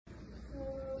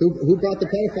Who brought the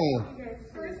pedophile?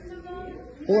 First of all,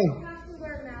 Hold on. you have to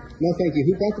wear masks. No, thank you.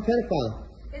 Who brought the pedophile?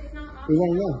 It's not We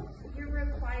want to know. You're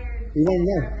required We want to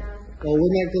know. wear a mask. Oh,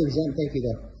 we're medically exempt. Thank you,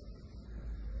 though.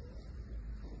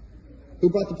 Who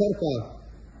brought the pedophile?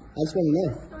 I just want to know.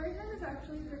 Story time is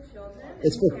actually for children.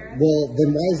 It's for, well, then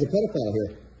why is the pedophile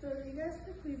here? So if you guys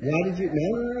could please. Why did you,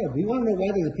 no. We want to know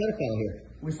why there's a pedophile here.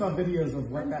 We saw videos of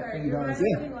what that thing does.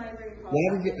 Yeah. Why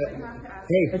did you,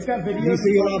 hey, It's got you videos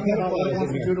see a lot of talking about what it pedophiles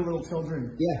wants in to do here. to little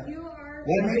children. Yeah. You are.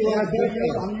 Why did you It allow has videos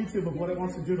pedophiles? on YouTube of what it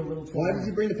wants to do to little children. Why did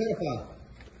you bring the pedophile?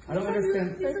 I don't understand.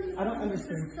 I don't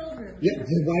understand. Yeah,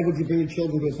 then why would you bring your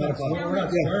children to a pedophile? We're not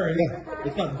Yeah, swearing. yeah.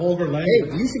 It's not vulgar Hey,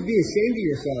 language. you should be ashamed of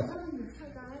yourself.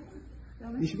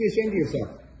 You should be ashamed of yourself.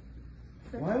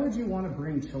 Why would you want to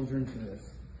bring children to this?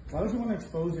 Why would you want to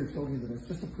expose your children to this?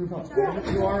 Just to prove how tolerant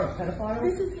you are a pedophile?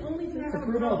 This is the only thing I have a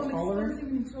prove how problem tolerant-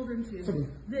 exposing children to. So-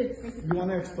 This. You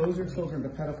want to expose your children to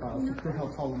pedophiles to prove how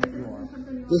tolerant you are.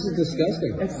 This is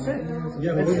disgusting. It's sick.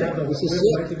 Yeah, but we have the This is right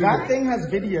sick. to do That that. thing has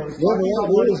videos. Yeah, talking yeah,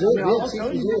 about what what is it? I mean, I'll Yeah, show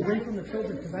it's you it. away from the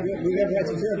children because I We got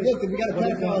rights here. Look, we got a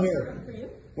pedophile here.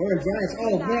 We're in Giants.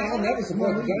 Oh man, I'll never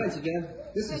support the Giants again.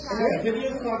 This is sick.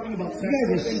 videos talking about You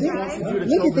guys are sex. sick.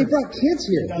 Look at they brought kids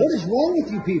here. What is wrong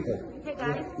with you people? Hey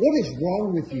guys. What is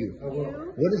wrong with you?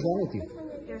 What is wrong with you?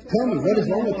 Tell me, what is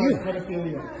wrong with you?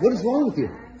 Pedophilia. What is wrong with you?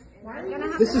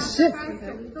 This is sick.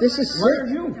 This is sick.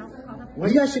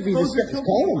 You guys should be disgusted.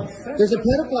 Call him. There's a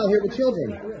pedophile here with children.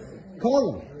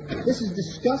 Call him. This is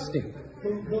disgusting.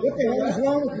 What the hell is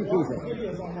wrong with you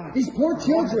people? These poor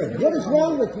children. What is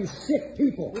wrong with you sick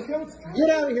people? Get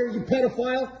out of here, you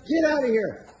pedophile. Get out of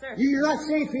here. You're not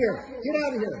safe here. Get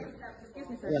out of here.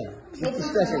 Yeah, it's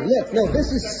disgusting. Look, no,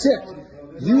 this is sick.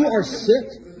 You are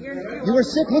sick. You are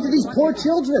sick. Look at these poor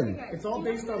children. It's all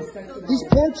based on sex. These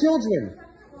poor children.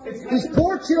 These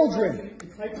poor children.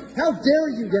 How dare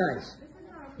you guys?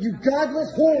 You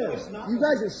godless whores. You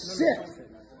guys are sick.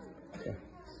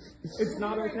 It's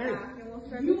not okay.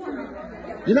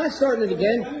 You're not starting it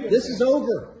again. This is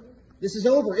over. This is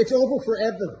over. It's over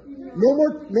forever. No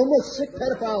more sick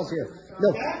pedophiles here.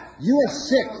 No, you are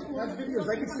sick. That's videos.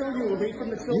 I can show you away from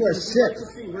the children. You are Would you like sick. to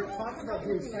see where it talks about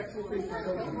doing sexual things to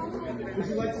children. Would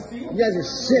you like to see? You guys are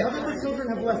sick. How many children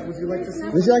have left? Would you like to see?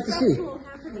 Would you like to see?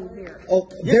 Oh,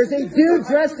 there's a dude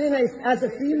dressed as a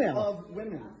female. Of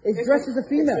women. He's dressed as a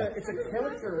female. It's a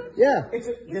character. Yeah.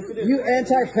 Yes, it is. You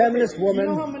anti-feminist You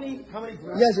know how woman. many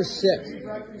You guys are sick. You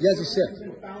guys are sick.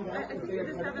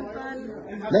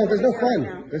 No, there's no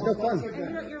fun. There's no fun.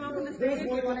 You're welcome to stay if you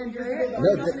want to enjoy it.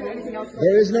 No,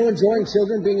 there is no enjoying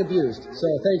children being abused. So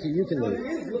thank you. You can leave.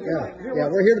 Yeah,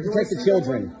 we're here to protect the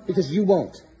children because you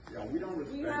won't. So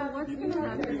what's going to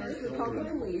happen is you call the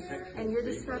police and you're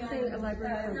disrupting a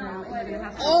library program and you're going to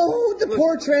have to... Oh, the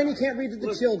poor tranny can't read to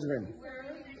the children.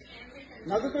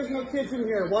 Now that there's no kids in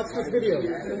here, watch this video. Hey,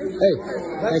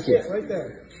 thank you. It right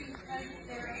there.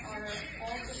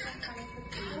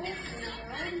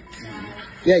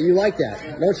 Yeah, you like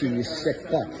that, don't you sick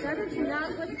fuck? That is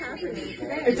not what's happening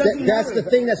today. It doesn't That's matter. the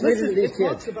thing that's Listen, written to these it kids.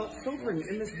 talks about children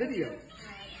in this video.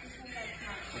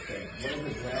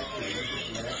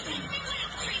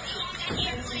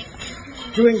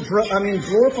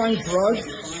 Glorifying drugs.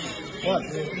 What?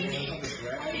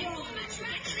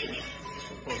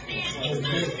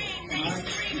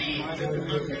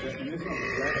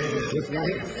 It's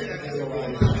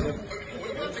right.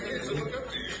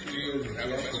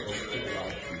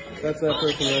 That's that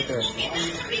person right there.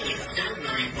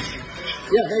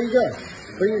 Yeah, there you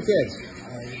go. Bring your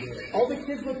kids. All the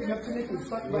kids looking up to me would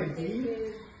suck my D.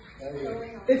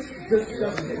 It's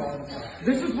disgusting.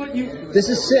 This is what you. This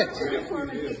is sick.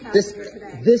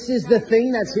 This is the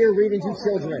thing that's here reading to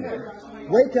children.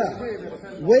 Wake up.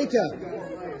 Wake up.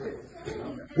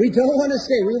 We don't want to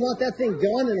stay. We want that thing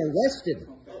gone and arrested.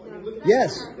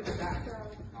 Yes.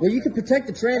 Well, you can protect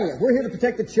the tranny. We're here to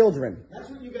protect the children. That's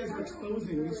what you guys are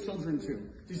exposing these children to. Do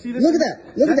you see this? Look at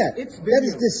that. Look at that. It's That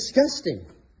is video. disgusting.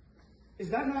 Is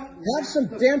that not? Have some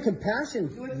damn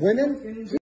compassion, women.